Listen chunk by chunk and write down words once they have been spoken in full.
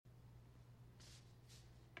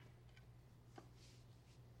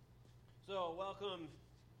So, welcome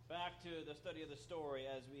back to the study of the story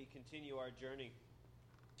as we continue our journey.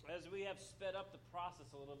 As we have sped up the process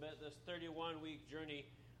a little bit, this 31-week journey,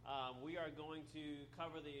 we are going to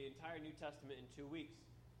cover the entire New Testament in 2 weeks.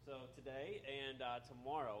 So today and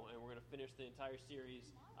tomorrow, and we're going to finish the entire series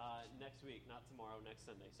next week, not tomorrow, next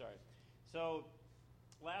Sunday, sorry. So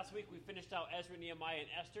last week we finished out Ezra, Nehemiah,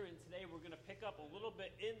 and Esther, and today we're going to pick up a little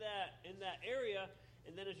bit in that area.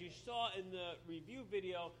 And then as you saw in the review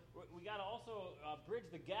video, we got to also bridge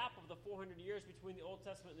the gap of the 400 years between the Old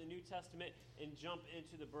Testament and the New Testament and jump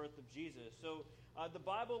into the birth of Jesus. So the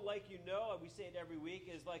Bible, like you know, we say it every week,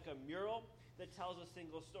 is like a mural that tells a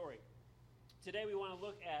single story. Today we want to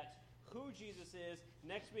look at who Jesus is.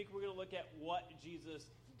 Next week we're going to look at what Jesus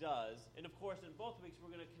does. And of course, in both weeks we're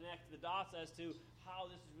going to connect the dots as to how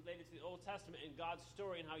this is related to the Old Testament and God's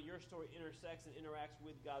story and how your story intersects and interacts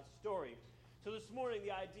with God's story. So this morning,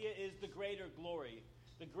 the idea is the greater glory.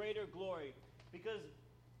 The greater glory. Because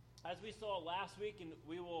as we saw last week, and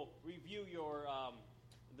we will review your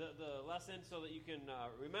the lesson so that you can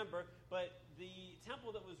remember, but the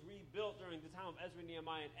temple that was rebuilt during the time of Ezra,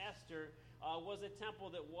 Nehemiah, and Esther was a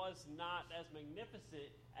temple that was not as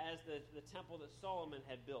magnificent as the temple that Solomon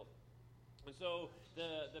had built. And so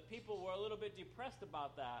the people were a little bit depressed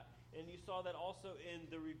about that, and you saw that also in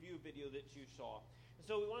the review video that you saw.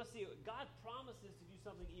 So we want to see God promises to do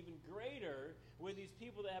something even greater with these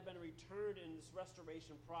people that have been returned in this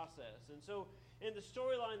restoration process. And so in the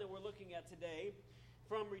storyline that we're looking at today,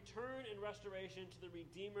 from return and restoration to the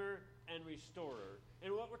Redeemer and Restorer. And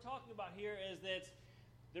what we're talking about here is that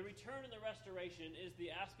the return and the restoration is the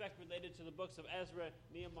aspect related to the books of Ezra,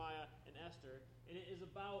 Nehemiah, and Esther. And it is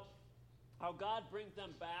about how God brings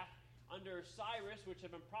them back under Cyrus, which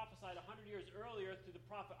had been prophesied 100 years earlier through the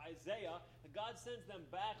prophet Isaiah. God sends them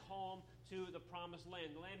back home to the promised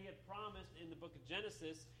land, the land he had promised in the book of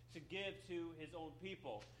Genesis to give to his own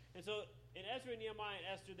people. And so in Ezra, Nehemiah,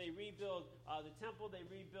 and Esther, they rebuild the temple, they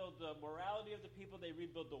rebuild the morality of the people, they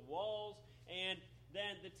rebuild the walls, and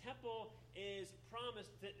then the temple is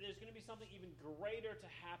promised that there's going to be something even greater to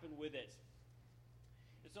happen with it.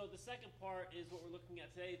 And so the second part is what we're looking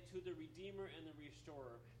at today, to the Redeemer and the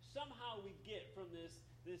Restorer. Somehow we get from this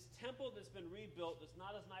temple that's been rebuilt, that's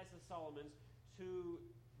not as nice as Solomon's, to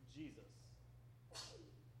Jesus.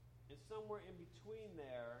 And somewhere in between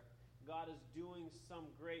there, God is doing some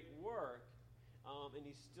great work, and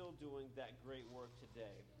he's still doing that great work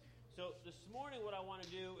today. So this morning what I want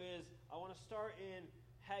to do is I want to start in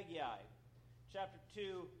Haggai, chapter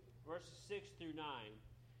 2, verses 6 through 9.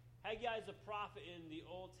 Haggai is a prophet in the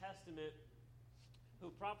Old Testament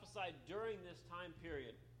who prophesied during this time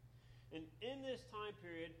period. And in this time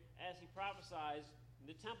period, as he prophesies,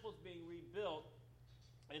 the temple is being rebuilt.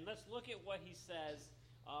 And let's look at what he says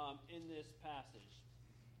in this passage.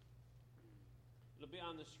 It'll be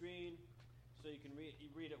on the screen, so you can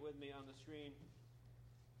read it with me on the screen.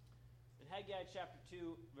 In Haggai chapter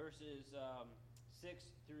 2, verses 6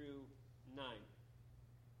 through 9.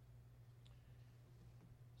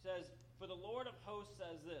 Says, "For the Lord of hosts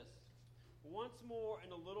says this, once more in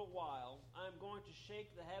a little while I am going to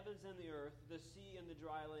shake the heavens and the earth, the sea and the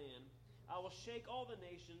dry land. I will shake all the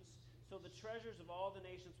nations, so the treasures of all the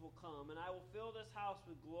nations will come, and I will fill this house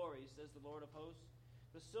with glory, says the Lord of hosts.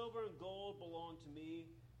 The silver and gold belong to me,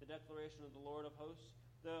 the declaration of the Lord of hosts.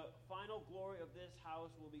 The final glory of this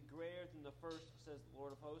house will be greater than the first, says the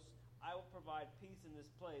Lord of hosts. I will provide peace in this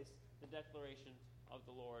place, the declaration of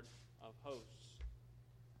the Lord of hosts."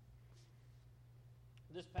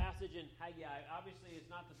 This passage in Haggai, obviously, is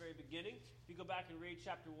not the very beginning. If you go back and read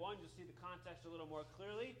chapter 1, you'll see the context a little more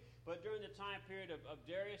clearly. But during the time period of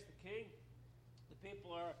Darius the king, the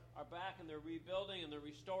people are back and they're rebuilding and they're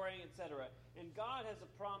restoring, etc. And God has a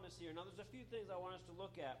promise here. Now, there's a few things I want us to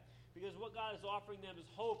look at, because what God is offering them is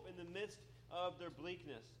hope in the midst of their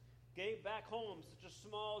bleakness. Gave back home such a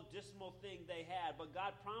small, dismal thing they had, but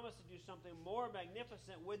God promised to do something more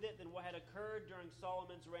magnificent with it than what had occurred during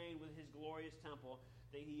Solomon's reign with his glorious temple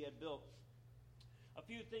that he had built. A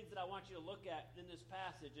few things that I want you to look at in this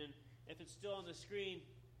passage, and if it's still on the screen,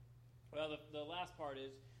 well, the last part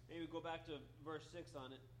is, maybe go back to verse 6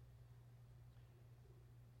 on it.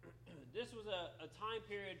 This was a time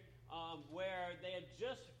period where they had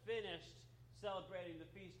just finished celebrating the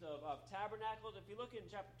Feast of Tabernacles. If you look in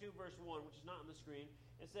chapter 2, verse 1, which is not on the screen,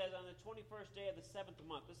 it says, on the 21st day of the 7th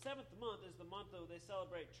month. The 7th month is the month that they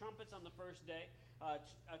celebrate trumpets on the first day,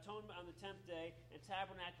 atonement on the 10th day, and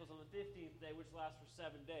tabernacles on the 15th day, which lasts for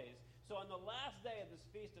 7 days. So on the last day of this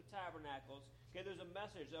Feast of Tabernacles, okay, there's a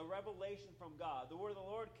message, a revelation from God. The word of the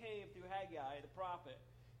Lord came through Haggai, the prophet.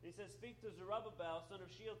 He says, speak to Zerubbabel, son of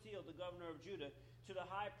Shealtiel, the governor of Judah, to the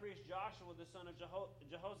high priest Joshua, the son of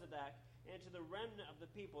Jehozadak, and to the remnant of the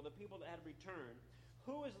people that had returned.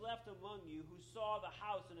 Who is left among you who saw the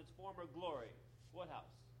house in its former glory? What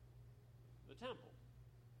house? The temple.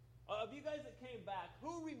 Of you guys that came back,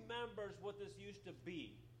 who remembers what this used to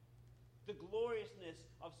be? The gloriousness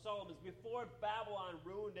of Solomon's before Babylon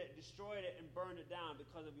ruined it, destroyed it, and burned it down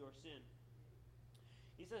because of your sin.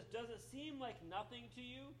 He says, does it seem like nothing to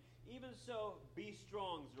you? Even so, be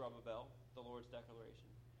strong, Zerubbabel, the Lord's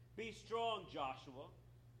declaration. Be strong, Joshua.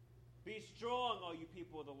 Be strong, all you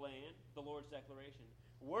people of the land, the Lord's declaration.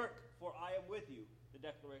 Work, for I am with you, the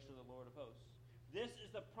declaration of the Lord of hosts. This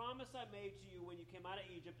is the promise I made to you when you came out of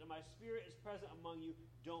Egypt, and my spirit is present among you.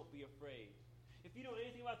 Don't be afraid. If you know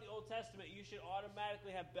anything about the Old Testament, you should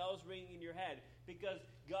automatically have bells ringing in your head, because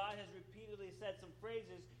God has repeatedly said some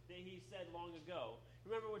phrases that he said long ago.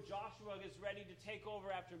 Remember when Joshua gets ready to take over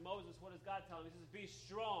after Moses, what does God tell him? He says, be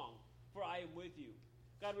strong, for I am with you.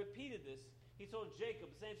 God repeated this. He told Jacob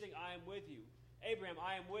the same thing, I am with you. Abraham,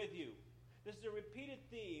 I am with you. This is a repeated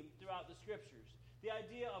theme throughout the scriptures. The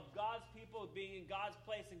idea of God's people being in God's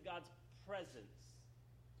place and God's presence.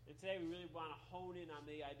 And today we really want to hone in on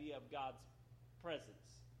the idea of God's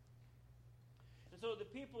presence. And so the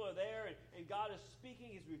people are there, and God is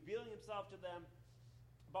speaking. He's revealing himself to them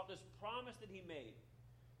about this promise that he made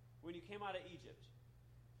when you came out of Egypt.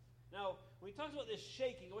 Now, when he talks about this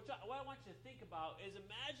shaking, what I want you to think about is,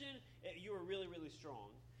 imagine if you were really, really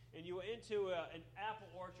strong, and you went into an apple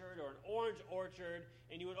orchard or an orange orchard,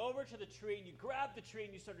 and you went over to the tree, and you grabbed the tree,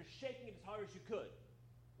 and you started shaking it as hard as you could.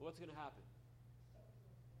 Well, what's going to happen?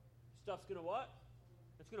 Stuff's going to what?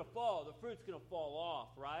 It's going to fall. The fruit's going to fall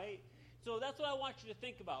off, right? So that's what I want you to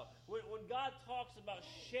think about. When God talks about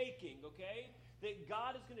shaking, okay, that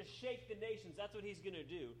God is going to shake the nations. That's what he's going to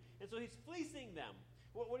do. And so he's fleecing them.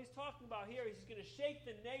 What he's talking about here is he's going to shake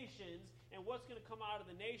the nations, and what's going to come out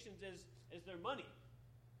of the nations is their money.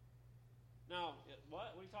 Now,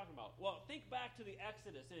 what are you talking about? Well, think back to the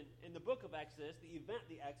Exodus. In the book of Exodus, the event,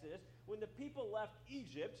 the Exodus, when the people left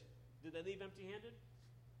Egypt, did they leave empty-handed?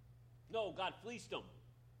 No, God fleeced them.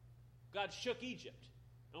 God shook Egypt.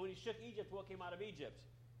 And when he shook Egypt, what came out of Egypt?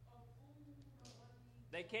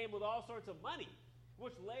 They came with all sorts of money,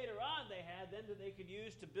 which later on they had then that they could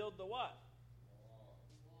use to build the what?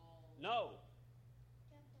 No.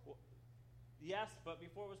 Well, yes, but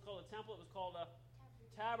before it was called a temple, it was called a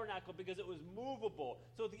tabernacle because it was movable.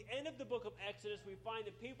 So at the end of the book of Exodus, we find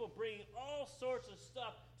that people bringing all sorts of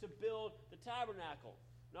stuff to build the tabernacle.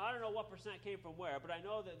 Now, I don't know what percent came from where, but I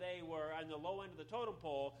know that they were on the low end of the totem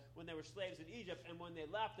pole when they were slaves in Egypt, and when they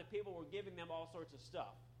left, the people were giving them all sorts of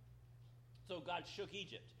stuff. So God shook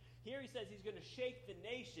Egypt. Here he says he's going to shake the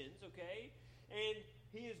nations, okay? And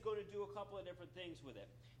he is going to do a couple of different things with it.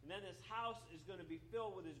 And then this house is going to be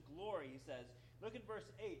filled with his glory, he says. Look at verse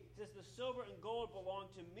 8. It says, the silver and gold belong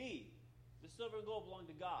to me. The silver and gold belong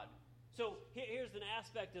to God. So here's an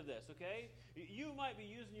aspect of this, okay? You might be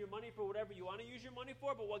using your money for whatever you want to use your money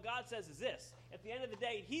for, but what God says is this. At the end of the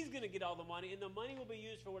day, he's going to get all the money, and the money will be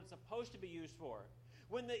used for what it's supposed to be used for.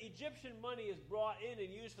 When the Egyptian money is brought in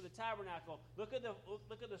and used for the tabernacle, look at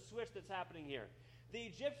the switch that's happening here. The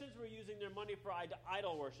Egyptians were using their money for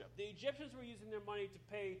idol worship. The Egyptians were using their money to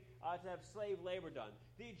pay to have slave labor done.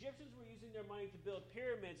 The Egyptians were using their money to build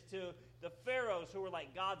pyramids to the pharaohs who were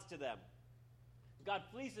like gods to them. God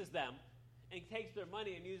fleeces them and takes their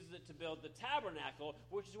money and uses it to build the tabernacle,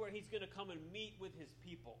 which is where he's going to come and meet with his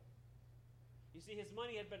people. You see, his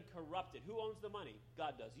money had been corrupted. Who owns the money?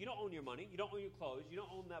 God does. You don't own your money. You don't own your clothes. You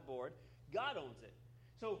don't own that board. God owns it.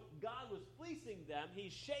 So God was fleecing them.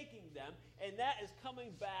 He's shaking them. And that is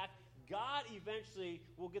coming back. God eventually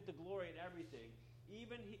will get the glory in everything.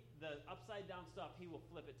 Even the upside down stuff, he will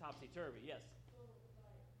flip it topsy-turvy. Yes?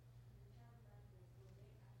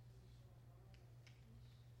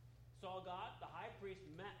 Saw God, the high priest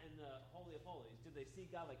met in the Holy of Holies. Did they see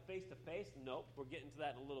God like face to face? Nope. We're getting to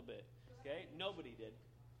that in a little bit. Okay? Nobody did.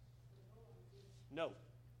 No.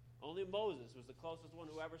 Only Moses was the closest one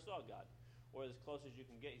who ever saw God. Or as close as you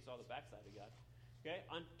can get, he saw the backside of God. Okay?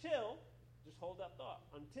 Until, just hold that thought.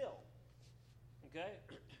 Until. Okay?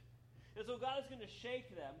 And so God is going to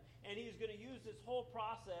shake them, and he's going to use this whole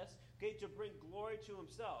process, okay, to bring glory to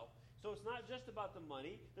himself. So it's not just about the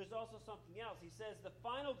money. There's also something else. He says the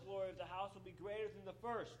final glory of the house will be greater than the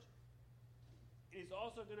first. He's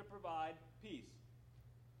also going to provide peace.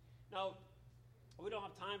 Now, We don't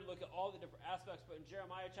have time to look at all the different aspects, but in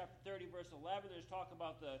Jeremiah chapter 30, verse 11, there's talk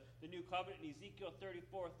about the new covenant. In Ezekiel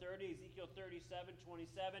 34:30, Ezekiel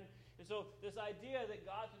 37:27. And so this idea that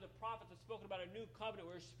God through the prophets has spoken about a new covenant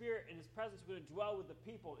where His Spirit and His presence were going to dwell with the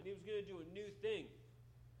people, and He was going to do a new thing.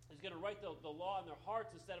 He's going to write the law in their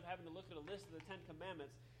hearts instead of having to look at a list of the 10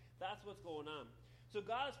 commandments. That's what's going on. So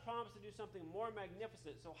God has promised to do something more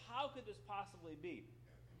magnificent. So how could this possibly be?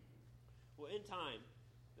 Well, in time,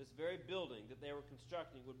 this very building that they were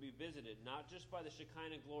constructing would be visited not just by the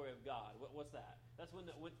Shekinah glory of God. What's that? That's when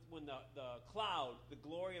the cloud, the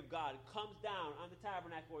glory of God, comes down on the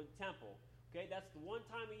tabernacle or the temple. Okay, that's the one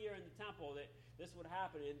time a year in the temple that this would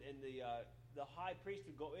happen, and the high priest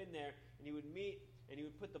would go in there, and he would meet, and he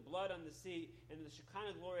would put the blood on the seat, and the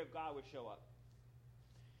Shekinah glory of God would show up.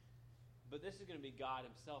 But this is going to be God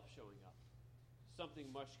Himself showing up. Something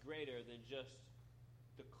much greater than just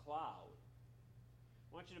the cloud.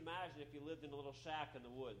 I want you to imagine if you lived in a little shack in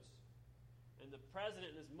the woods, and the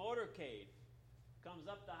president in his motorcade comes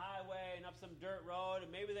up the highway and up some dirt road,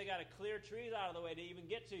 and maybe they got to clear trees out of the way to even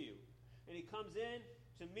get to you. And he comes in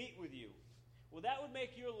to meet with you. Well, that would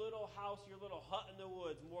make your little house, your little hut in the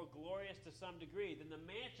woods more glorious to some degree than the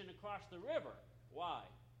mansion across the river. Why?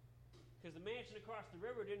 Because the mansion across the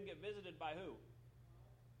river didn't get visited by who?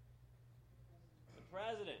 The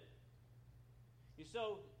president.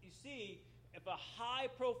 So, you see, if a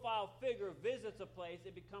high-profile figure visits a place,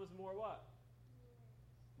 it becomes more what?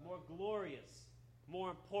 More glorious,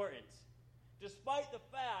 more important. Despite the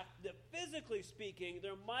fact that, physically speaking,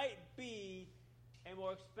 there might be a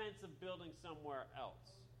more expensive building somewhere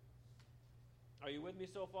else. Are you with me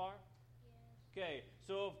so far? Yes. Okay,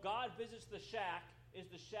 so if God visits the shack, is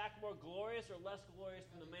the shack more glorious or less glorious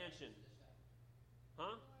than the mansion?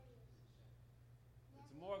 Huh?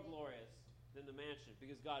 It's more glorious than the mansion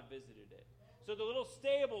because God visited it. So the little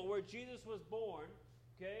stable where Jesus was born,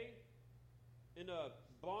 okay, in a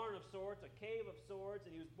barn of sorts, a cave of sorts,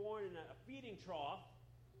 and He was born in a feeding trough.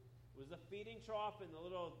 Was the feeding trough in the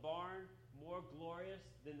little barn more glorious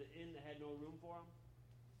than the inn that had no room for Him?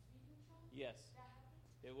 Yes.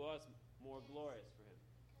 It was more glorious for Him.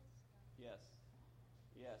 Yes.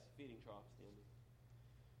 Yes, feeding trough, Stanley.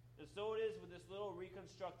 And so it is with this little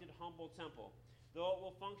reconstructed, humble temple. Though it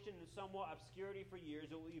will function in somewhat obscurity for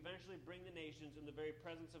years, it will eventually bring the nations in the very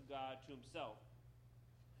presence of God to Himself.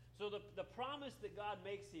 So the promise that God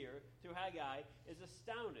makes here through Haggai is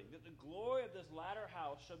astounding, that the glory of this latter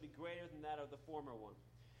house shall be greater than that of the former one.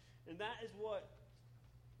 And that is what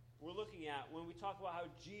we're looking at when we talk about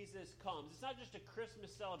how Jesus comes. It's not just a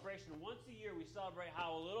Christmas celebration. Once a year we celebrate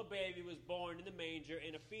how a little baby was born in the manger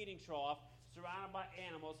in a feeding trough surrounded by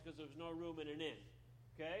animals because there was no room in an inn.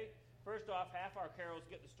 Okay? First off, half our carols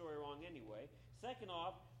get the story wrong anyway. Second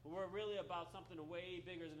off, we're really about something way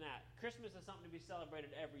bigger than that. Christmas is something to be celebrated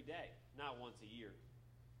every day, not once a year.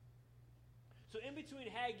 So in between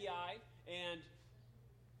Haggai and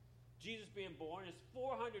Jesus being born is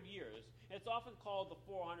 400 years. It's often called the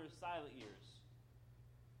 400 silent years.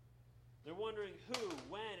 They're wondering who,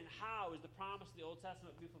 when, and how is the promise of the Old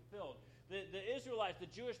Testament be fulfilled. The Israelites, the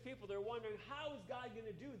Jewish people, they're wondering, how is God going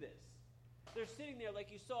to do this? They're sitting there,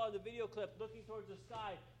 like you saw in the video clip, looking towards the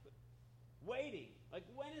sky, waiting. Like,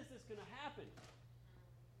 when is this going to happen?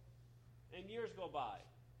 And years go by,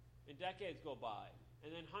 and decades go by,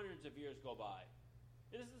 and then hundreds of years go by.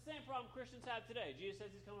 And this is the same problem Christians have today. Jesus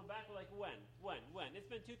says He's coming back. We're like, when?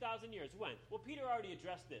 It's been 2,000 years. When? Well, Peter already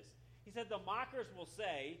addressed this. He said the mockers will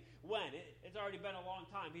say, when? It's already been a long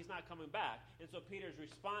time. He's not coming back. And so Peter's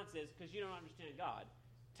response is, because you don't understand God.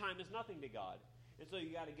 Time is nothing to God. And so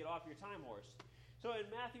you got to get off your time horse. So in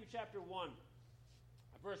Matthew chapter 1,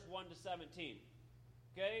 verse 1 to 17,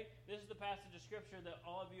 okay, this is the passage of Scripture that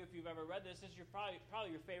all of you, if you've ever read this is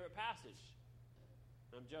probably your favorite passage.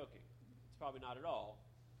 I'm joking. It's probably not at all.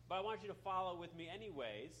 But I want you to follow with me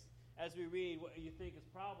anyways as we read what you think is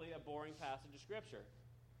probably a boring passage of Scripture.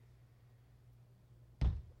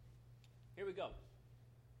 Here we go.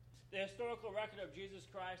 The historical record of Jesus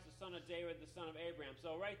Christ, the son of David, the son of Abraham.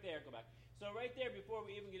 So right there, go back. So right there, before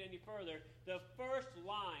we even get any further, the first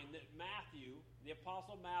line that Matthew, the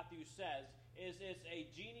Apostle Matthew, says is it's a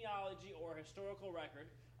genealogy or historical record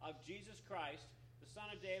of Jesus Christ, the son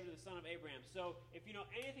of David, the son of Abraham. So if you know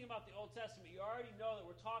anything about the Old Testament, you already know that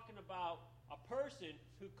we're talking about a person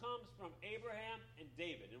who comes from Abraham and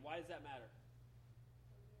David. And why does that matter?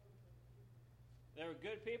 They were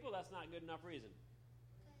good people? That's not good enough reason.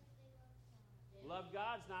 Love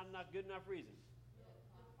God's not enough good enough reason.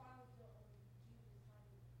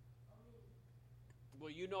 Well,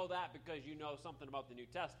 you know that because you know something about the New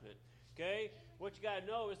Testament. Okay? What you got to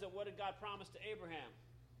know is that what did God promise to Abraham?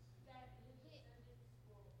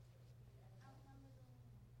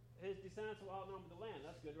 his descendants will outnumber the land.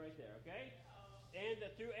 That's good right there, okay? And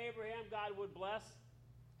that through Abraham, God would bless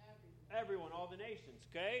everyone, all the nations,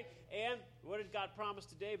 okay? And what did God promise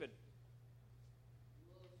to David?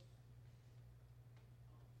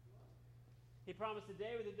 He promised to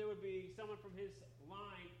David that there would be someone from his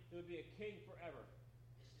line that would be a king forever.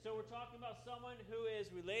 So we're talking about someone who is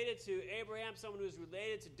related to Abraham, someone who is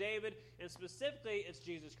related to David, and specifically it's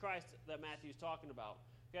Jesus Christ that Matthew's talking about.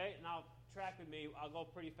 Okay? Now track with me. I'll go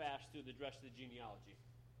pretty fast through the rest of the genealogy.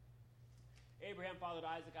 Abraham fathered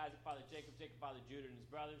Isaac, Isaac fathered Jacob, Jacob fathered Judah and his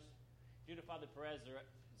brothers. Judah fathered Perez,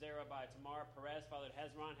 Zerah by Tamar. Perez fathered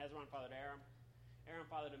Hezron, Hezron fathered Aram. Aram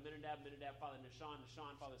fathered Amminadab, Amminadab fathered Nahshon,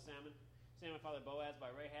 Nahshon fathered Salmon. Salmon fathered Boaz by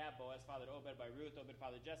Rahab, Boaz fathered Obed by Ruth, Obed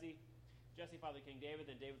fathered Jesse. Jesse fathered King David,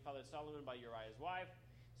 then David fathered Solomon by Uriah's wife.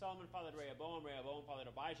 Solomon fathered Rehoboam, Rehoboam fathered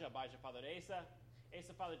Abijah, Abijah fathered Asa.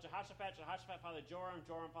 Asa fathered Jehoshaphat, Jehoshaphat fathered Joram,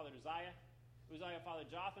 Joram fathered Uzziah. Uzziah fathered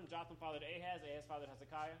Jotham, Jotham fathered Ahaz, Ahaz fathered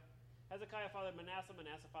Hezekiah. Hezekiah fathered Manasseh,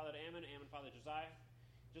 Manasseh fathered Ammon, Ammon fathered Josiah.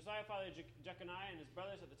 Josiah fathered Jeconiah and his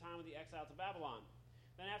brothers at the time of the exile to Babylon.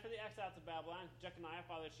 Then after the exile to Babylon, Jeconiah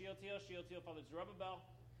fathered Shealtiel, Shealtiel fathered Zerubbabel.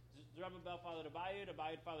 Zerubbabel fathered Abiud,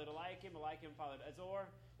 Abiud fathered Eliakim, Eliakim fathered Azor.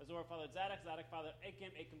 Azor fathered Zadok, Zadok fathered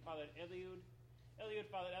Achim, Achim fathered Eliud. Eliud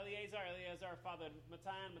fathered Eleazar, Eleazar fathered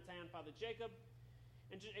Matan, Matan fathered Jacob.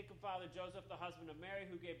 And Jacob fathered Joseph, the husband of Mary,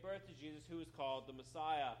 who gave birth to Jesus, who is called the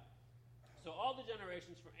Messiah. So all the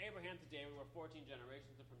generations from Abraham to David were 14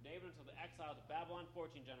 generations, and from David until the exile to Babylon,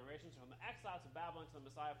 14 generations. From the exile to Babylon to the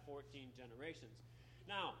Messiah, 14 generations.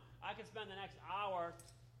 Now, I could spend the next hour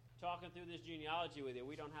talking through this genealogy with you.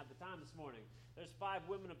 We don't have the time this morning. There's 5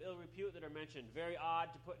 women of ill repute that are mentioned. Very odd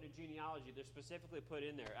to put in a genealogy. They're specifically put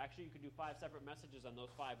in there. Actually, you could do 5 separate messages on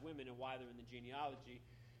those 5 women and why they're in the genealogy.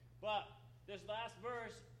 But this last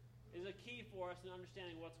verse is a key for us in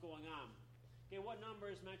understanding what's going on. Okay, what number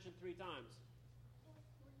is mentioned 3 times?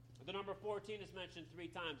 The number 14 is mentioned 3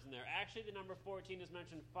 times in there. Actually, the number 14 is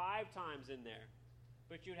mentioned 5 times in there.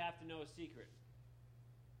 But you'd have to know a secret.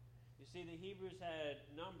 You see, the Hebrews had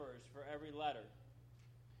numbers for every letter.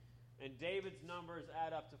 And David's numbers add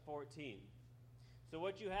up to 14. So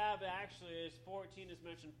what you have actually is 14 is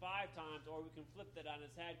mentioned 5 times, or we can flip that on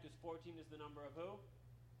its head because 14 is the number of who?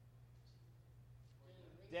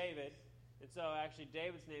 David. And so actually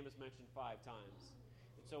David's name is mentioned 5 times.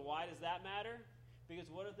 And so why does that matter? Because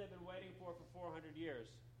what have they been waiting for 400 years?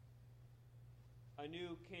 A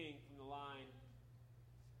new king from the line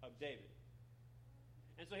of David.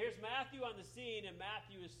 And so here's Matthew on the scene, and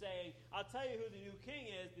Matthew is saying, I'll tell you who the new king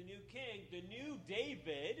is, the new king, the new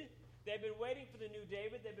David. They've been waiting for the new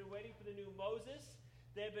David. They've been waiting for the new Moses.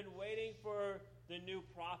 They've been waiting for the new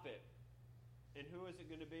prophet. And who is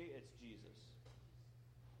it going to be? It's Jesus.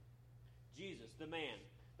 Jesus, the man.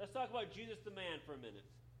 Let's talk about Jesus, the man, for a minute.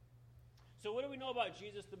 So what do we know about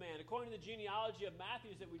Jesus, the man? According to the genealogy of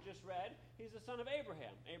Matthew that we just read, he's the son of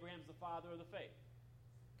Abraham. Abraham's the father of the faith.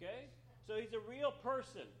 Okay? So he's a real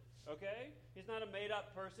person, okay? He's not a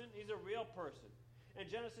made-up person. He's a real person. In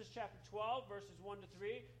Genesis chapter 12, verses 1 to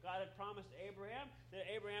 3, God had promised Abraham that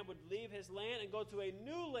Abraham would leave his land and go to a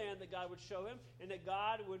new land that God would show him, and that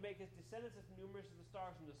God would make his descendants as numerous as the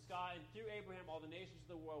stars from the sky, and through Abraham all the nations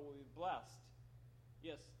of the world will be blessed.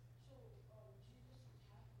 Yes? So, Jesus is half man,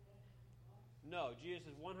 half God? No, Jesus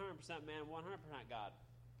is 100% man, 100% God.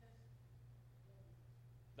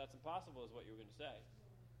 That's impossible is what you were going to say.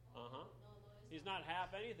 Uh-huh. He's not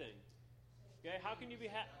half anything. Okay, how can you be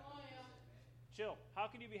half... Chill. How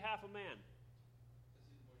can you be half a man?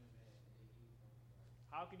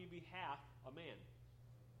 How can you be half a man?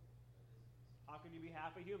 How can you be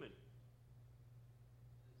half a human?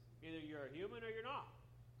 Either you're a human or you're not.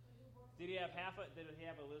 Did he have did he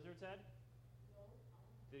have a lizard's head?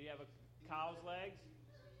 Did he have a cow's legs?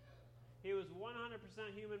 He was 100%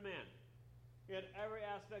 human man. He had every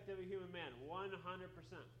aspect of a human man, 100%.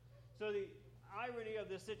 So the irony of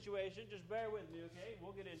this situation, just bear with me, okay?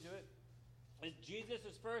 We'll get into it. Is Jesus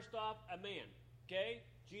is first off a man, okay?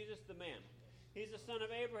 Jesus the man. He's the son of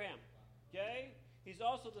Abraham, okay? He's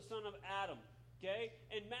also the son of Adam, okay?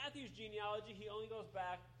 In Matthew's genealogy, he only goes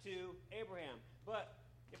back to Abraham. But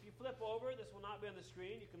if you flip over, this will not be on the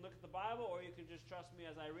screen. You can look at the Bible, or you can just trust me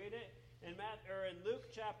as I read it. In Luke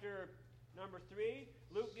chapter number 3,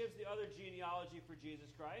 Luke gives the other genealogy for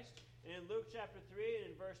Jesus Christ. And in Luke chapter 3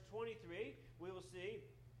 and in verse 23, we will see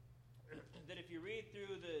that if you read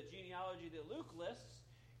through the genealogy that Luke lists,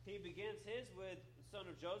 he begins his with the son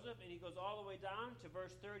of Joseph, and he goes all the way down to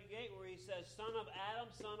verse 38 where he says, son of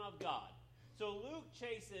Adam, son of God. So Luke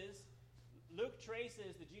traces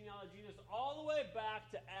the genealogy all the way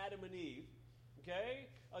back to Adam and Eve.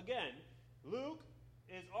 Okay? Again, Luke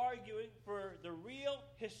is arguing for the real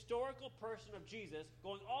historical person of Jesus,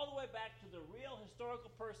 going all the way back to the real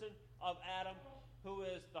historical person of Adam, who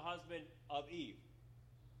is the husband of Eve.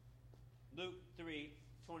 Luke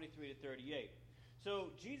 3:23 to 38.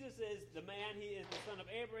 So Jesus is the man. He is the son of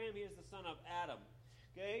Abraham. He is the son of Adam.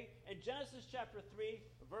 Okay? In Genesis chapter 3,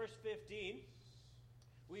 verse 15,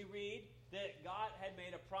 we read that God had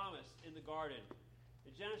made a promise in the garden.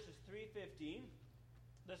 In Genesis 3:15,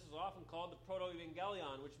 this is often called the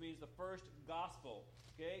proto-evangelion, which means the first gospel.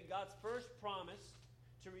 Okay? God's first promise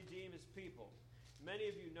to redeem his people. Many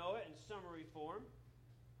of you know it in summary form,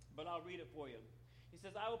 but I'll read it for you. He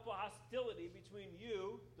says, I will put hostility between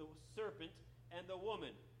you, the serpent, and the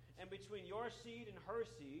woman, and between your seed and her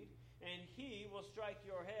seed, and he will strike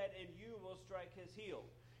your head, and you will strike his heel.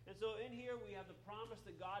 And so in here we have the promise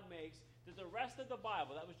that God makes that the rest of the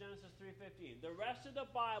Bible, that was Genesis 3:15, the rest of the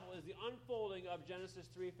Bible is the unfolding of Genesis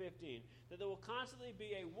 3:15, that there will constantly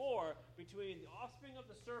be a war between the offspring of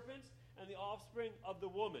the serpents and the offspring of the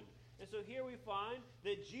woman. And so here we find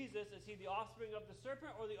that Jesus, is he the offspring of the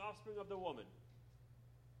serpent or the offspring of the woman?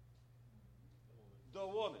 The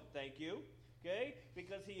woman, thank you. Okay?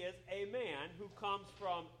 Because he is a man who comes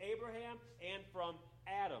from Abraham and from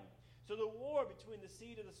Adam. So the war between the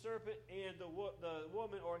seed of the serpent and the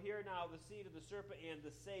woman, or here now the seed of the serpent and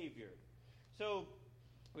the Savior. So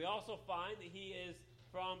we also find that he is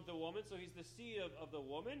from the woman, so he's the seed of the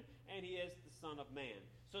woman, and he is the Son of Man.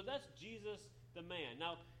 So that's Jesus the man.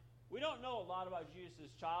 Now, we don't know a lot about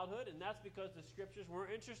Jesus' childhood, and that's because the scriptures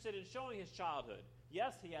weren't interested in showing his childhood.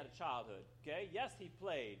 Yes, he had a childhood, okay? Yes, he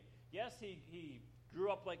played. Yes, he grew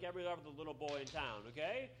up like every other little boy in town,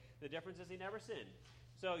 okay? The difference is he never sinned.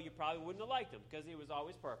 So you probably wouldn't have liked him because he was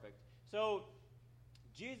always perfect. So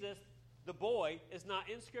Jesus, the boy, is not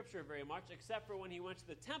in Scripture very much except for when he went to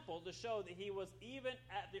the temple to show that he was, even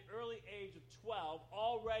at the early age of 12,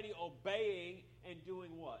 already obeying and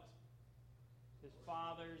doing what? His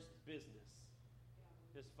father's business.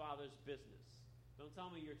 His father's business. Don't tell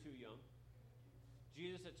me you're too young.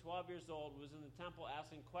 Jesus at 12 years old was in the temple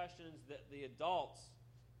asking questions that the adults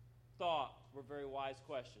thought were very wise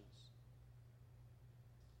questions.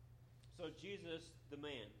 So Jesus, the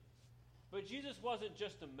man. But Jesus wasn't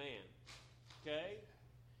just a man, okay?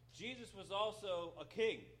 Jesus was also a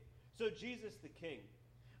king. So Jesus the king.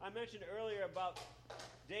 I mentioned earlier about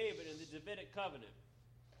David and the Davidic covenant,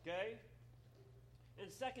 okay? In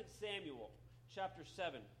 2 Samuel chapter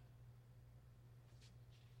 7,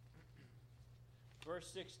 verse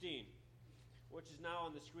 16, which is now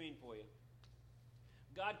on the screen for you.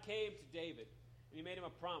 God came to David, and he made him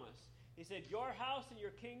a promise. He said, your house and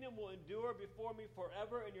your kingdom will endure before me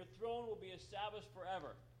forever, and your throne will be established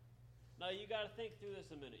forever. Now, you got to think through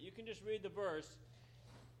this a minute. You can just read the verse,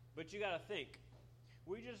 but you got to think.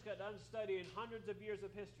 We just got done studying hundreds of years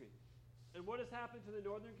of history. And what has happened to the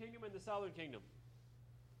northern kingdom and the southern kingdom?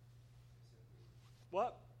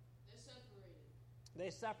 What?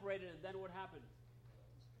 They separated, and then what happened?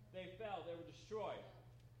 They fell. They were destroyed.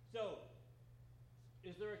 So,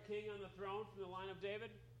 is there a king on the throne from the line of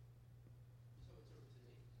David?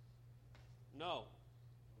 No.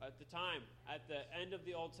 At the time, at the end of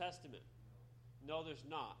the Old Testament. No, there's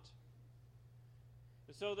not.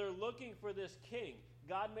 And so they're looking for this king.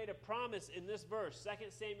 God made a promise in this verse,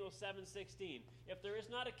 2 Samuel 7:16. If there is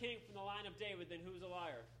not a king from the line of David, then who's a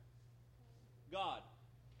liar? God.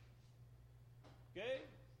 Okay?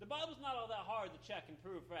 The Bible's not all that hard to check and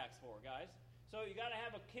prove facts for, guys. So you got to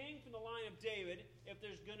have a king from the line of David if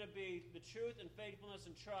there's going to be the truth and faithfulness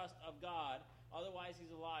and trust of God. Otherwise,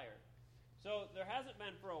 he's a liar. So there hasn't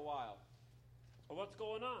been for a while. Well, what's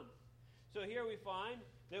going on? So here we find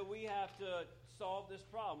that we have to solve this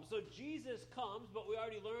problem. So Jesus comes, but we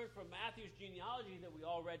already learned from Matthew's genealogy that we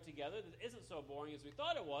all read together, that isn't so boring as we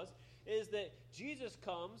thought it was, is that Jesus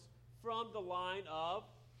comes from the line of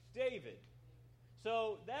David.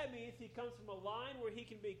 So that means he comes from a line where he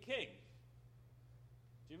can be king.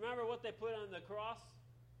 Do you remember what they put on the cross?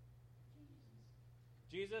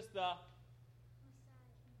 Jesus,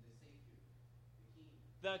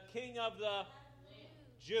 the king of the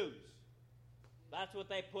Jews. That's what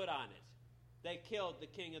they put on it. They killed the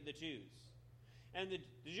king of the Jews. And the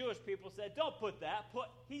Jewish people said, don't put that.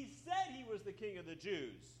 He said he was the king of the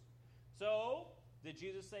Jews. So, did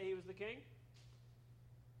Jesus say he was the king?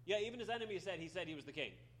 Yeah, even his enemies said he was the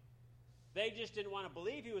king. They just didn't want to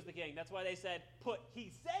believe he was the king. That's why they said,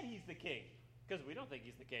 he said he's the king. Because we don't think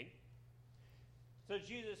he's the king. So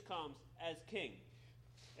Jesus comes as king,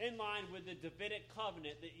 in line with the Davidic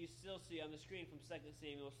covenant that you still see on the screen from 2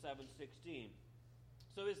 Samuel 7:16.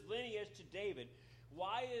 So his lineage to David.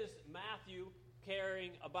 Why is Matthew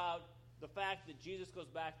caring about the fact that Jesus goes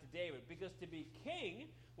back to David. Because to be king,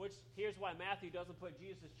 which here's why Matthew doesn't put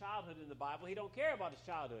Jesus' childhood in the Bible. He don't care about his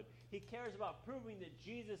childhood. He cares about proving that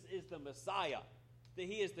Jesus is the Messiah, that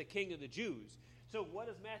he is the king of the Jews. So what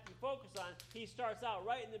does Matthew focus on? He starts out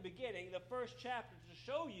right in the beginning, the first chapter, to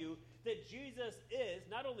show you that Jesus is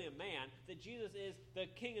not only a man, that Jesus is the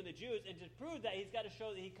king of the Jews. And to prove that, he's got to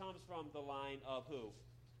show that he comes from the line of who?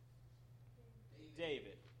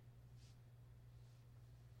 David.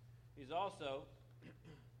 He's also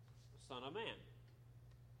son of man,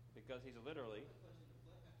 because he's literally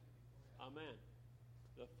a man.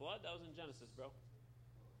 The flood, that was in Genesis, bro.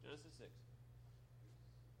 Genesis 6.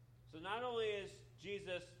 So not only is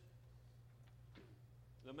Jesus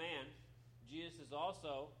the man, Jesus is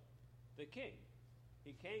also the king.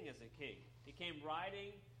 He came as a king. He came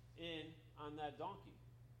riding in on that donkey.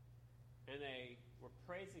 And they were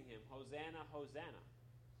praising him, Hosanna, Hosanna.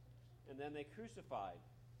 And then they crucified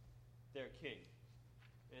their king.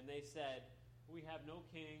 And they said, we have no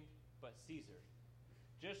king but Caesar.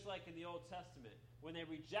 Just like in the Old Testament, when they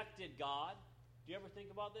rejected God, do you ever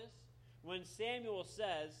think about this? When Samuel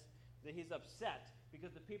says that he's upset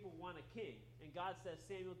because the people want a king, and God says,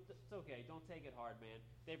 Samuel, it's okay, don't take it hard, man.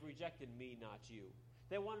 They've rejected me, not you.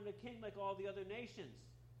 They wanted a king like all the other nations.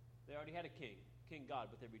 They already had a king, King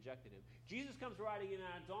God, but they rejected him. Jesus comes riding in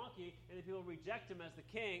on a donkey, and the people reject him as the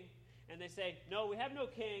king, and they say, no, we have no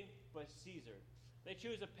king but Caesar. They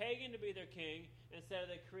choose a pagan to be their king instead of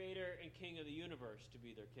the creator and king of the universe to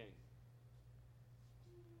be their king.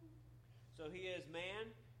 So he is man,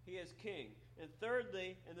 he is king. And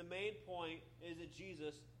thirdly, and the main point, is that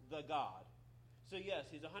Jesus, the God. So yes,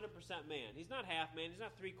 he's 100% man. He's not half man, he's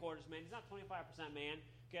not three-quarters man, he's not 25% man,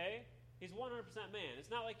 okay? He's 100% man.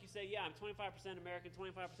 It's not like you say, yeah, I'm 25% American,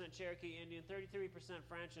 25% Cherokee Indian, 33%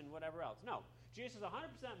 French, and whatever else. No. Jesus is 100%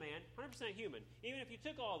 man, 100% human. Even if you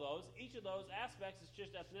took all those, each of those aspects is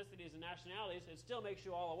just ethnicities and nationalities, it still makes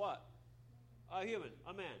you all a what? A human,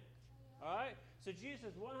 a man. All right? So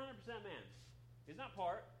Jesus is 100% man. He's not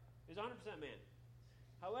part. He's 100% man.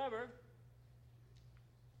 However,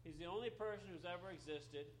 he's the only person who's ever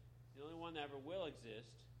existed, the only one that ever will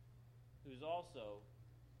exist, who's also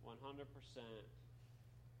 100%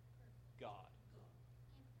 God.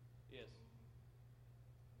 Yes.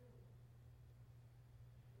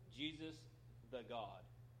 Jesus, the God.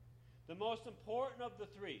 The most important of the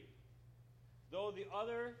three, though the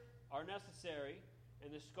other are necessary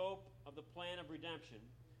in the scope of the plan of redemption,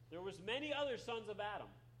 there was many other sons of Adam.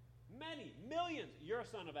 Many, millions. You're a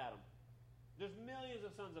son of Adam. There's millions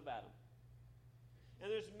of sons of Adam.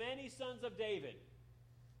 And there's many sons of David.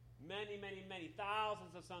 Many, many, many,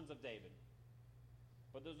 thousands of sons of David.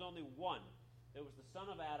 But there's only one. There was the son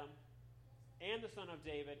of Adam, and the son of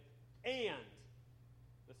David, and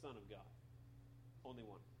the Son of God. Only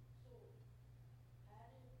one. So,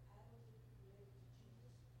 Adam is related to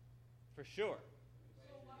Jesus? For sure.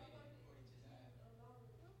 So why would Jesus allow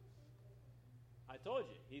the I told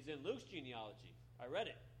you. He's in Luke's genealogy. I read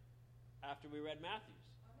it after we read Matthew's.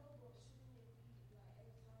 I know, but shouldn't it be like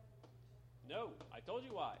every time we talk about No, I told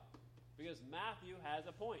you why. Because Matthew has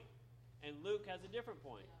a point, and Luke has a different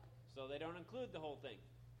point. So they don't include the whole thing.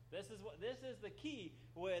 This is the key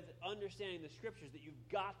with understanding the scriptures that you've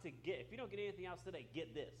got to get. If you don't get anything else today,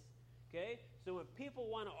 get this. Okay? So when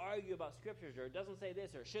people want to argue about scriptures, or it doesn't say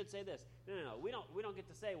this, or it should say this, no. We don't get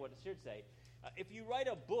to say what it should say. If you write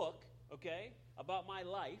a book, okay, about my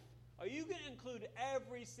life, are you going to include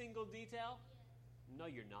every single detail? No,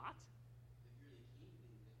 you're not.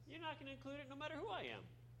 You're not going to include it no matter who I am.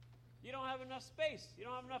 You don't have enough space. You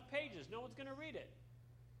don't have enough pages. No one's going to read it.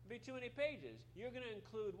 Be too many pages. You're going to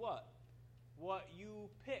include what? What you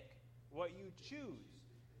pick, what you choose.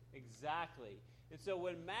 Exactly. And so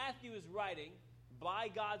when Matthew is writing by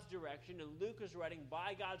God's direction and Luke is writing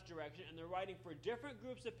by God's direction, and they're writing for different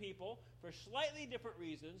groups of people for slightly different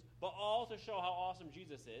reasons, but all to show how awesome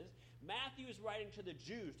Jesus is, Matthew is writing to the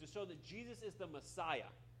Jews to show that Jesus is the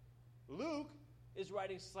Messiah. Luke is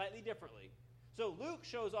writing slightly differently. So Luke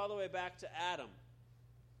shows all the way back to Adam.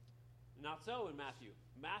 Not so in Matthew.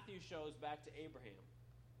 Matthew shows back to Abraham.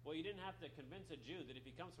 Well, you didn't have to convince a Jew that if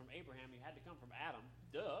he comes from Abraham, he had to come from Adam.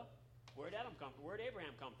 Duh. Where'd Adam come from? Where'd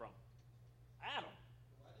Abraham come from? Adam.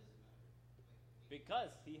 Why does it matter?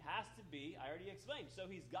 Because he has to be, I already explained, so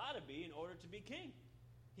he's got to be in order to be king.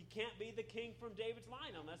 He can't be the king from David's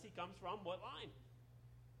line unless he comes from what line?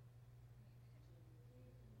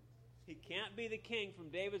 He can't be the king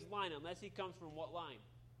from David's line unless he comes from what line?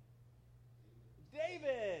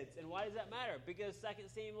 David's. And why does that matter? Because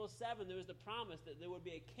 2 Samuel 7, there was the promise that there would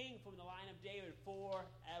be a king from the line of David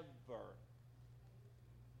forever.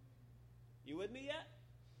 You with me yet?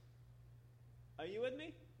 Are you with me?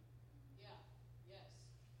 Yeah, yes.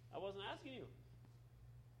 I wasn't asking you.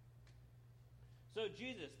 So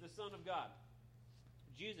Jesus, the Son of God.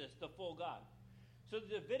 Jesus, the full God. So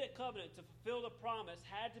the Davidic covenant, to fulfill the promise,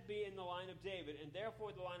 had to be in the line of David, and therefore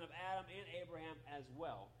the line of Adam and Abraham as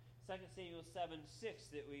well. 2 Samuel 7:6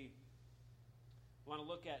 that we want to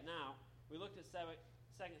look at now. We looked at 2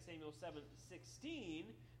 Samuel 7:16.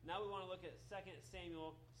 Now we want to look at 2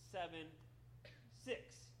 Samuel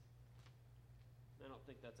 7:6. I don't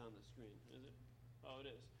think that's on the screen, is it? Oh, it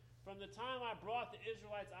is. From the time I brought the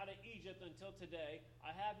Israelites out of Egypt until today,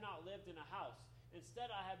 I have not lived in a house.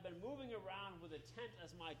 Instead, I have been moving around with a tent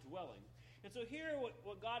as my dwelling. And so here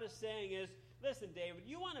what God is saying is, listen, David,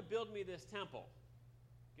 you want to build me this temple.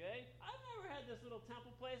 Okay? I've never had this little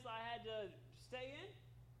temple place I had to stay in.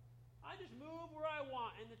 I just move where I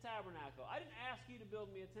want in the tabernacle. I didn't ask you to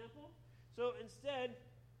build me a temple. So instead,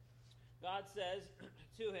 God says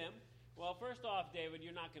to him, well, first off, David,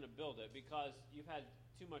 you're not going to build it because you've had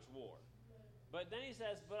too much war. But then he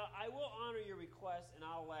says, but I will honor your request and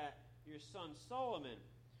I'll let your son Solomon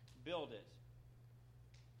build it.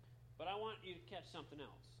 But I want you to catch something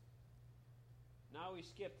else. Now we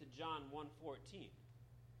skip to John 1:14.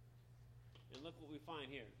 And look what we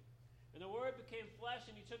find here. And the Word became flesh,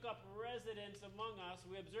 and he took up residence among us.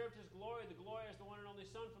 We observed his glory. The glory is the one and only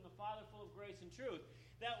Son from the Father, full of grace and truth.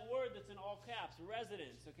 That word that's in all caps,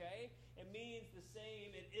 residence, okay? It means the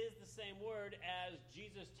same, it is the same word as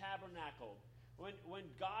Jesus tabernacled. When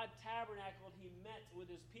God tabernacled, he met with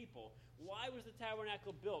his people. Why was the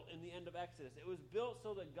tabernacle built in the end of Exodus? It was built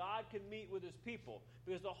so that God could meet with his people.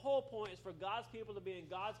 Because the whole point is for God's people to be in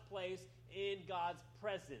God's place, in God's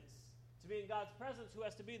presence. To be in God's presence, who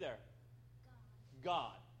has to be there?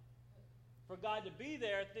 God. For God to be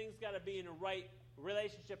there, things got to be in a right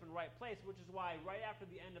relationship and right place, which is why right after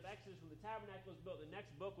the end of Exodus, when the tabernacle was built, the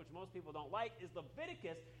next book, which most people don't like, is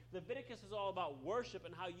Leviticus. Leviticus is all about worship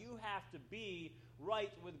and how you have to be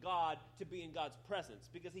right with God to be in God's presence,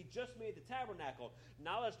 because he just made the tabernacle.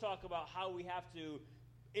 Now let's talk about how we have to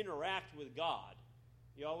interact with God.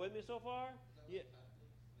 You all with me so far? Yeah.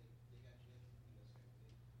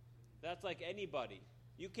 That's like anybody.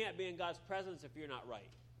 You can't be in God's presence if you're not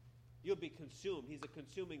right. You'll be consumed. He's a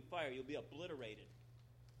consuming fire. You'll be obliterated.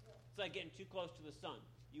 It's like getting too close to the sun.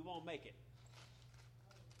 You won't make it.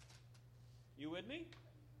 You with me?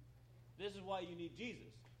 This is why you need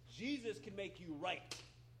Jesus. Jesus can make you right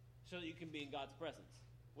so that you can be in God's presence.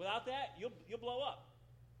 Without that, you'll blow up.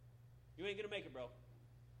 You ain't going to make it, bro.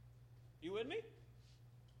 You with me?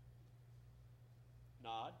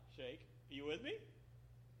 Nod, shake. Are you with me?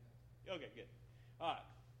 Okay, good. All right.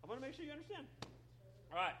 I want to make sure you understand.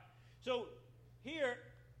 All right. So here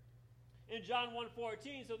in John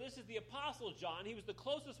 1:14, so this is the Apostle John. He was the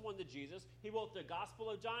closest one to Jesus. He wrote the Gospel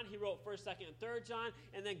of John. He wrote 1st, 2nd, and 3rd John.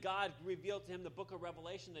 And then God revealed to him the book of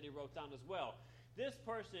Revelation that he wrote down as well. This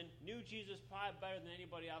person knew Jesus probably better than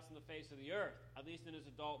anybody else on the face of the earth, at least in his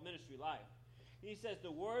adult ministry life. He says,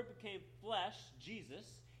 the Word became flesh,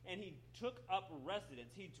 Jesus, and he took up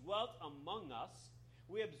residence. He dwelt among us.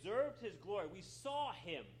 We observed his glory. We saw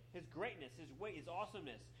him, his greatness, his weight, his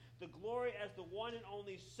awesomeness. The glory as the one and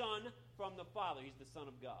only Son from the Father. He's the Son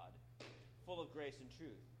of God, full of grace and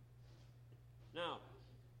truth. Now,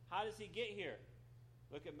 how does he get here?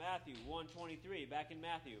 Look at Matthew 1:23, back in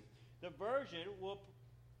Matthew. The virgin will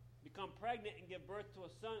become pregnant and give birth to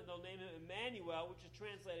a son, and they'll name him Emmanuel, which is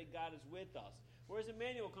translated God is with us. Where does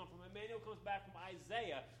Emmanuel come from? Emmanuel comes back from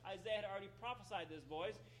Isaiah. Isaiah had already prophesied this,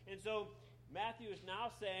 boys. And so Matthew is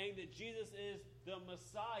now saying that Jesus is the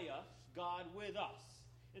Messiah, God with us.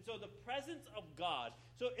 And so the presence of God.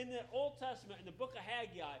 So in the Old Testament, in the book of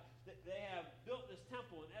Haggai, they have built this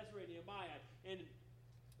temple in Ezra and Nehemiah. And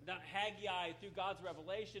that Haggai, through God's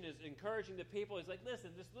revelation, is encouraging the people. He's like,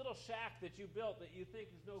 listen, this little shack that you built that you think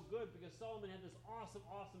is no good because Solomon had this awesome,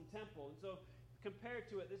 awesome temple. And so compared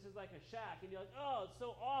to it, this is like a shack. And you're like, oh, it's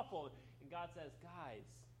so awful. And God says, guys,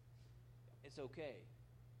 it's okay.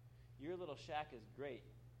 Your little shack is great.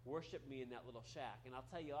 Worship me in that little shack. And I'll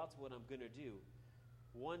tell you else what I'm going to do.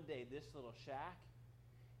 One day, this little shack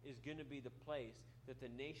is going to be the place that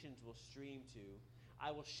the nations will stream to.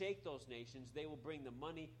 I will shake those nations. They will bring the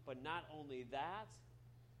money. But not only that,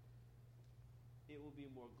 it will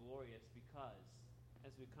be more glorious because,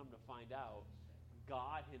 as we come to find out,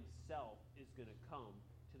 God himself is going to come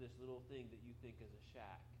to this little thing that you think is a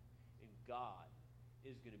shack. And God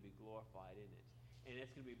is going to be glorified in it. And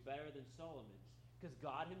it's going to be better than Solomon's. Because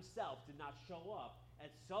God himself did not show up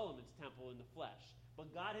at Solomon's temple in the flesh.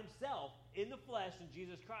 But God himself, in the flesh, in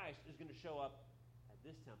Jesus Christ, is going to show up at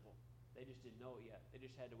this temple. They just didn't know it yet. They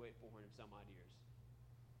just had to wait 400 some odd years.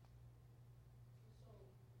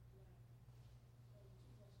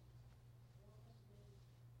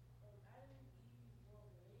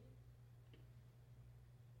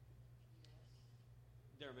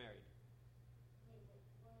 are married. Wait,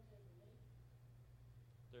 what are they related?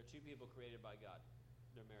 There are two people created by God.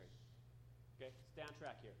 They're married. Okay? Stay on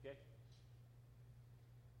track here, okay?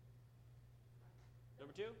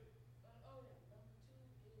 Number two? Oh, yeah.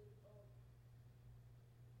 Number two is,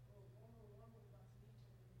 one was about to meet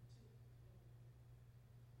each other. Number two.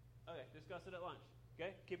 Okay, discuss it at lunch.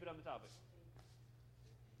 Okay? Keep it on the topic.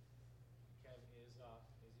 Kev, is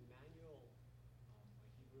Emmanuel a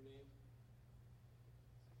Hebrew name?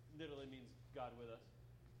 Literally means God with us.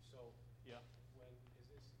 So Yeah. when is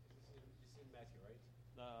this in Matthew, right?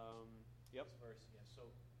 Yep. This verse, yeah.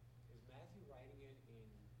 So is Matthew writing it in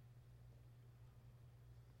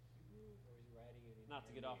Hebrew or is he writing it in Not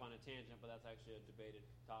to get off on Aramaic? a tangent, but that's actually a debated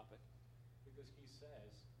topic. Because he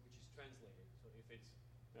says, which is translated. So if it's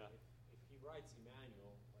Yeah. if he writes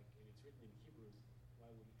Emmanuel, like and it's written in Hebrew,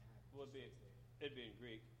 why would he have it Would be translated? it'd be in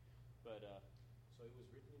Greek, but So it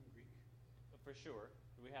was written in Greek. for sure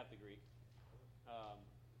we have the Greek.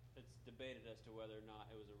 It's debated as to whether or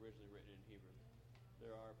not it was originally written in Hebrew.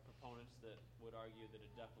 There are proponents that would argue that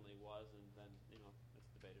it definitely was, and then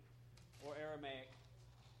it's debated. Or Aramaic.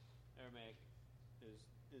 Aramaic is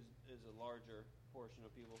a larger portion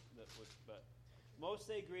of people that would, but most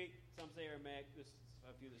say Greek, some say Aramaic. There's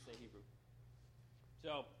a few that say Hebrew.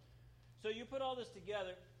 So you put all this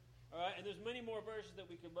together, all right, and there's many more verses that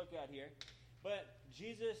we could look at here. But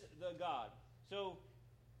Jesus the God. So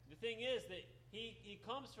the thing is that he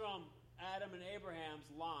comes from Adam and Abraham's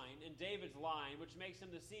line and David's line, which makes him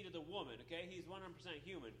the seed of the woman, okay? He's 100%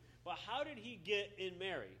 human. But how did he get in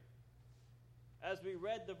Mary? As we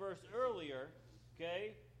read the verse earlier,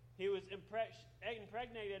 okay, he was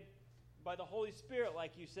impregnated by the Holy Spirit,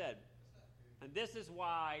 like you said. And this is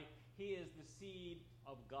why he is the seed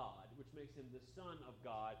of God, which makes him the Son of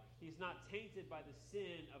God. He's not tainted by the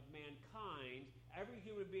sin of mankind. Every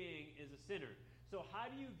human being is a sinner. So how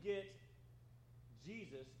do you get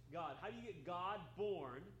Jesus, God? How do you get God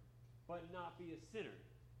born but not be a sinner?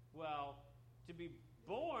 Well, to be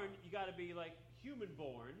born, you got to be like human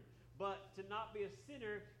born. But to not be a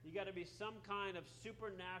sinner, you got to be some kind of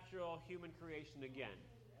supernatural human creation again.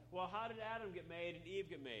 Well, how did Adam get made and Eve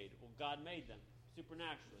get made? Well, God made them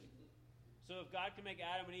supernaturally. So if God can make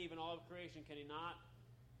Adam and Eve and all of creation, can he not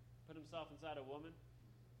put himself inside a woman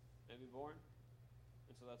and be born?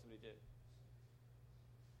 And so that's what he did.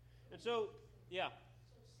 And so, yeah.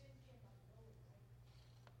 So sin came out of nowhere, right?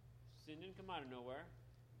 Sin didn't come out of nowhere.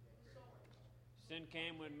 Sin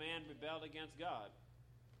came when man rebelled against God.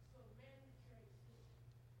 So man carried sin.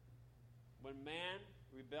 When man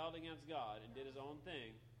rebelled against God and did his own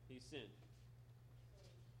thing, he sinned.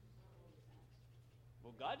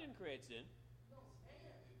 Well, God didn't create sin. No, man,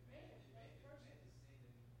 that person.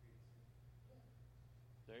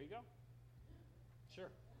 There you go. Sure.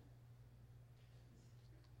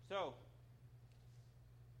 So,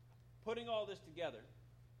 putting all this together,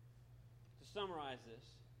 to summarize this,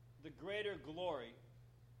 the greater glory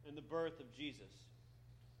in the birth of Jesus.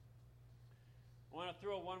 I want to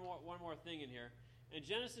throw one more thing in here. In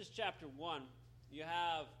Genesis chapter 1, you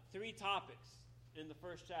have 3 topics in the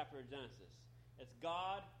first chapter of Genesis. It's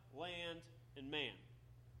God, land, and man.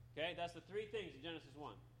 Okay, that's the 3 things in Genesis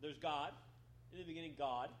 1. There's God. In the beginning,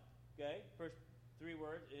 God. Okay, first 3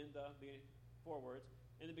 words in the beginning, 4 words.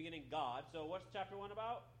 In the beginning, God. So what's chapter 1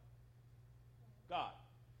 about? God.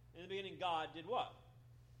 In the beginning, God did what?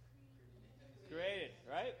 Created,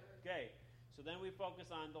 right? Okay, so then we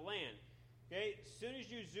focus on the land. Okay, as soon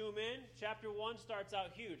as you zoom in, chapter 1 starts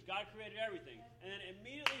out huge. God created everything. And then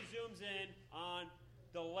immediately zooms in on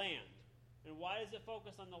the land. And why does it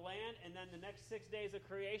focus on the land? And then the next 6 days of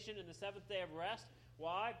creation and the 7th day of rest?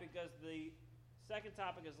 Why? Because the second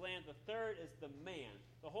topic is land. The third is the man.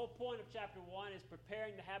 The whole point of chapter 1 is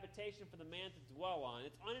preparing the habitation for the man to dwell on.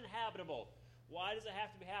 It's uninhabitable. Why does it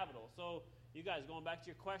have to be habitable? So, you guys, going back to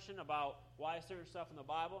your question about why certain stuff in the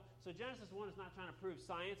Bible. So Genesis 1 is not trying to prove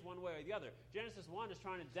science one way or the other. Genesis 1 is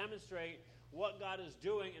trying to demonstrate what God is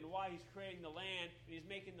doing and why he's creating the land. And he's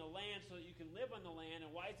making the land so that you can live on the land.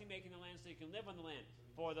 And why is he making the land so you can live on the land?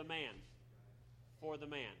 For the man. For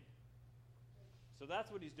the man. So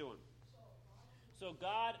that's what he's doing. So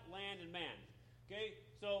God, land, and man. Okay,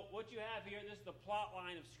 so what you have here, this is the plot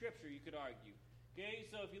line of Scripture, you could argue. Okay,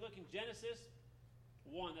 so if you look in Genesis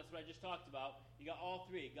 1, that's what I just talked about, you got all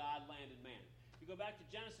 3, God, land, and man. You go back to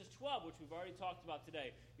Genesis 12, which we've already talked about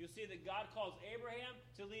today, you'll see that God calls Abraham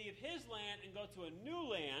to leave his land and go to a new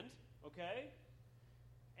land, okay?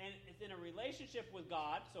 And it's in a relationship with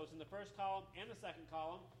God, so it's in the first column and the second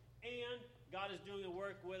column, and God is doing the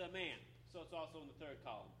work with a man, so it's also in the third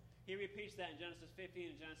column. He repeats that in Genesis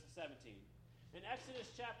 15 and Genesis 17. In Exodus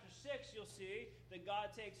chapter 6, you'll see that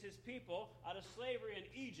God takes his people out of slavery in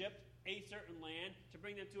Egypt, a certain land, to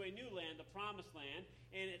bring them to a new land, the promised land.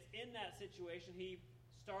 And it's in that situation he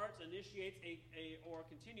initiates or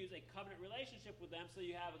continues a covenant relationship with them. So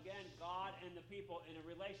you have, again, God and the people in a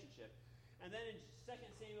relationship. And then in 2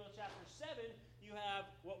 Samuel chapter 7, you have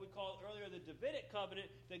what we called earlier the Davidic covenant,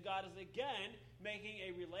 that God is again making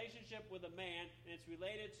a relationship with a man, and it's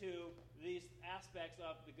related to these aspects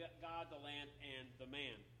of God, the land, and the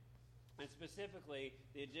man. And specifically,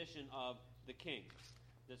 the addition of the king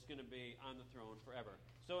that's going to be on the throne forever.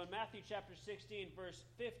 So in Matthew chapter 16, verse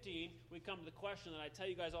 15, we come to the question that I tell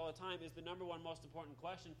you guys all the time is the number one most important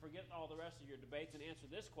question. Forget all the rest of your debates and answer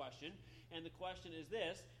this question. And the question is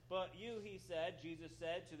this: but you, Jesus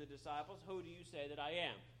said to the disciples, who do you say that I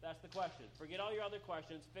am? That's the question. Forget all your other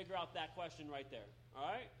questions. Figure out that question right there. All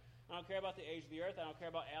right? I don't care about the age of the earth. I don't care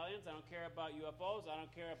about aliens. I don't care about UFOs. I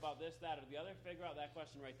don't care about this, that, or the other. Figure out that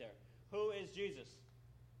question right there. Who is Jesus?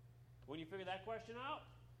 When you figure that question out,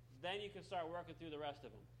 then you can start working through the rest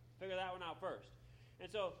of them. Figure that one out first.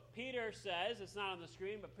 And so Peter says, it's not on the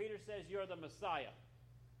screen, but Peter says, you're the Messiah.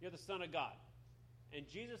 You're the Son of God. And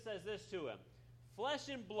Jesus says this to him: flesh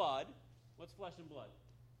and blood, what's flesh and blood?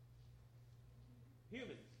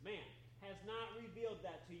 Humans, man, has not revealed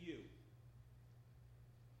that to you.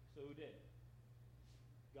 So who did?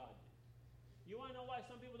 God did. You want to know why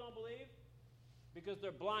some people don't believe? Because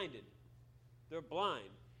they're blinded. They're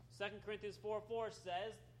blind. 2 Corinthians 4:4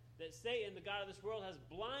 says that Satan, the god of this world, has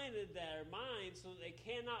blinded their minds so that they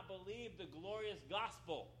cannot believe the glorious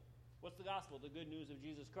gospel. What's the gospel? The good news of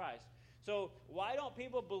Jesus Christ. So why don't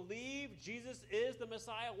people believe Jesus is the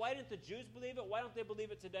Messiah? Why didn't the Jews believe it? Why don't they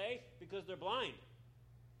believe it today? Because they're blind.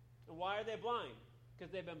 And why are they blind?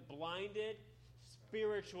 Because they've been blinded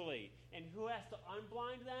spiritually. And who has to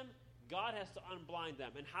unblind them? God has to unblind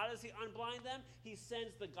them. And how does he unblind them? He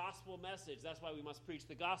sends the gospel message. That's why we must preach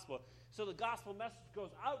the gospel. So the gospel message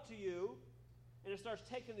goes out to you, and it starts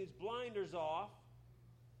taking these blinders off,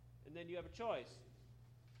 and then you have a choice: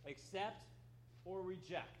 accept or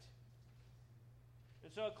reject.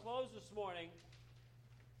 And so I close this morning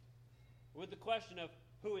with the question of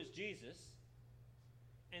who is Jesus,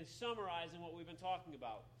 and summarizing what we've been talking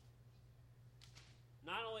about.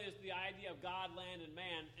 Not only is the idea of God, land, and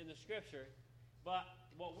man in the Scripture, but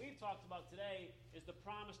what we've talked about today is the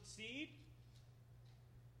promised seed,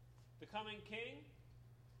 the coming king,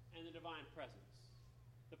 and the divine presence.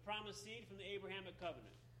 The promised seed from the Abrahamic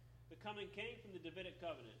covenant, the coming king from the Davidic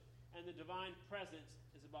covenant, and the divine presence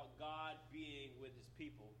is about God being with his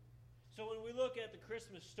people. So when we look at the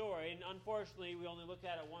Christmas story, and unfortunately we only look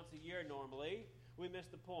at it once a year normally, we miss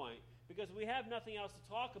the point, because we have nothing else to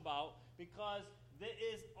talk about, because that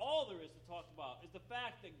is all there is to talk about, is the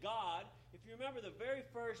fact that God, if you remember the very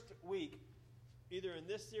first week, either in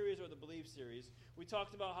this series or the Believe series, we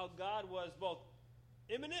talked about how God was both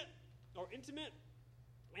immanent or intimate,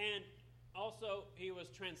 and also he was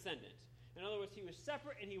transcendent. In other words, he was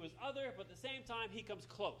separate and he was other, but at the same time he comes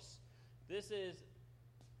close. This is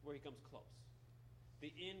where he comes close.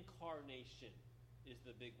 The incarnation is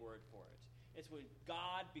the big word for it. It's when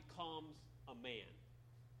God becomes a man.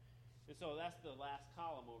 And so that's the last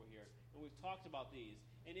column over here. And we've talked about these.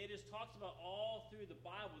 And it is talked about all through the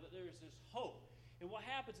Bible that there is this hope. And what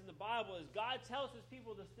happens in the Bible is God tells his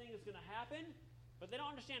people this thing is going to happen, but they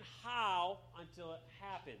don't understand how until it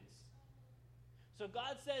happens. So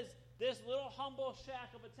God says, this little humble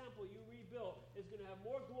shack of a temple you rebuilt is going to have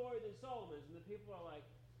more glory than Solomon's. And the people are like,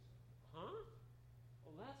 huh?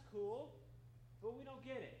 Well, that's cool, but we don't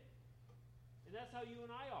get it. And that's how you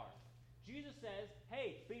and I are. Jesus says,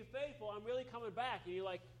 hey, be faithful, I'm really coming back. And you're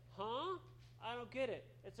like, huh? I don't get it.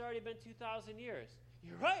 It's already been 2,000 years.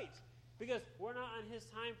 You're right, because we're not on his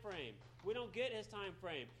time frame. We don't get his time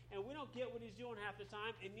frame. And we don't get what he's doing half the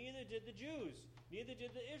time, and neither did the Jews. Neither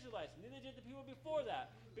did the Israelites. Neither did the people before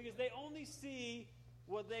that, because they only see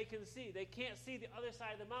what they can see. They can't see the other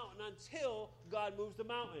side of the mountain until God moves the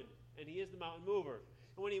mountain, and he is the mountain mover.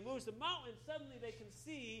 And when he moves the mountain, suddenly they can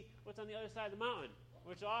see what's on the other side of the mountain,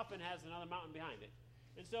 which often has another mountain behind it.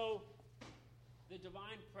 And so, the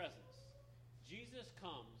divine presence. Jesus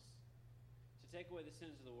comes to take away the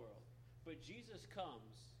sins of the world. But Jesus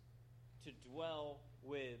comes to dwell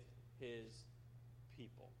with his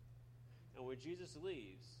people. And when Jesus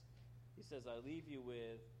leaves, he says, I leave you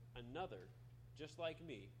with another, just like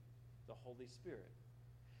me, the Holy Spirit.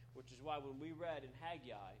 Which is why when we read in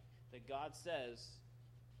Haggai that God says,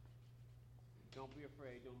 don't be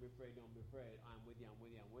afraid, don't be afraid, don't be afraid. I'm with you, I'm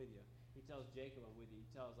with you, I'm with you. He tells Jacob, I'm with you. He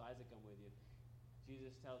tells Isaac, I'm with you.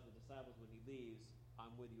 Jesus tells the disciples when he leaves,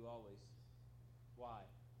 I'm with you always. Why?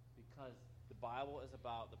 Because The Bible is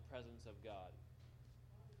about the presence of God.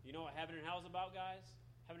 You know what heaven and hell is about, guys?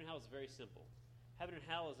 Heaven and hell is very simple. Heaven and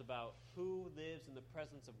hell is about who lives in the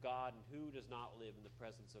presence of God and who does not live in the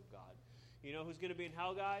presence of God. You know who's going to be in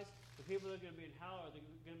hell, guys? The people that are going to be in hell are going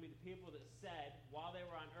to be the people that said, while they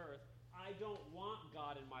were on earth, I don't want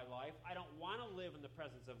God in my life. I don't want to live in the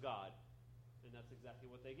presence of God. And that's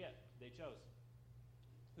exactly what they get. They chose.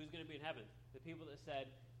 Who's going to be in heaven? The people that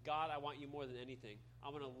said, God, I want you more than anything. I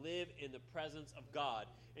want to live in the presence of God.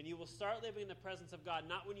 And you will start living in the presence of God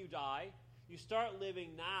not when you die. You start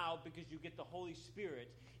living now because you get the Holy Spirit.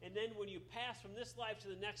 And then when you pass from this life to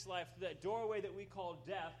the next life, through that doorway that we call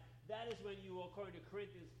death, that is when you will, according to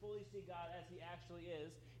Corinthians, fully see God as he actually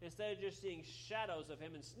is. Instead of just seeing shadows of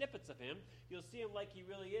him and snippets of him, you'll see him like he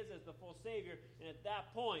really is as the full Savior. And at that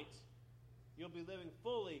point, you'll be living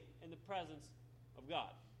fully in the presence of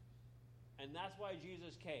God. And that's why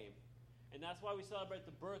Jesus came. And that's why we celebrate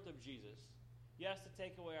the birth of Jesus. Yes, to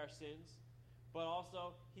take away our sins, but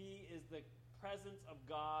also he is the presence of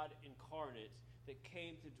God incarnate that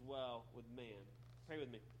came to dwell with man. Pray with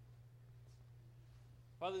me.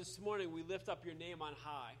 Father, this morning we lift up your name on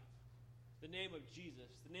high, the name of Jesus,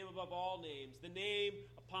 the name above all names, the name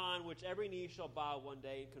upon which every knee shall bow one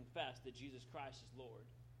day and confess that Jesus Christ is Lord.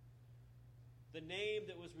 The name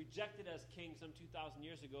that was rejected as king some 2,000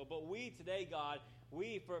 years ago, but we today, God,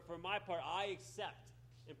 for my part, I accept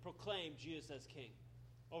and proclaim Jesus as king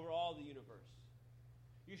over all the universe.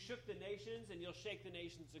 You shook the nations, and you'll shake the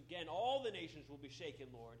nations again. All the nations will be shaken,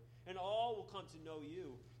 Lord, and all will come to know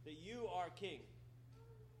you, that you are king.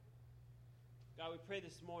 God, we pray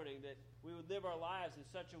this morning that we would live our lives in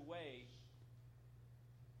such a way,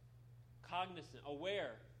 cognizant,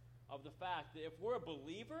 aware of the fact that if we're a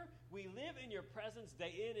believer, we live in your presence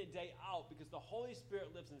day in and day out because the Holy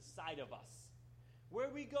Spirit lives inside of us. Where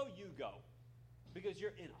we go, you go, because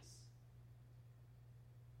you're in us.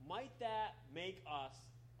 Might that make us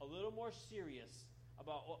a little more serious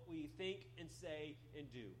about what we think and say and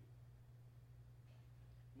do?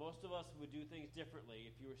 Most of us would do things differently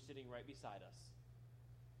if you were sitting right beside us.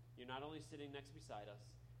 You're not only sitting next beside us,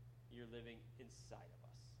 you're living inside of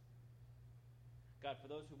us. God, for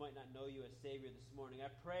those who might not know you as Savior this morning, I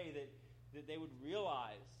pray that they would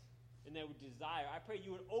realize and they would desire. I pray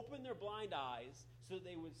you would open their blind eyes so that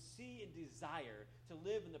they would see and desire to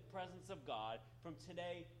live in the presence of God from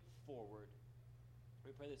today forward.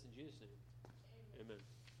 We pray this in Jesus' name. Amen.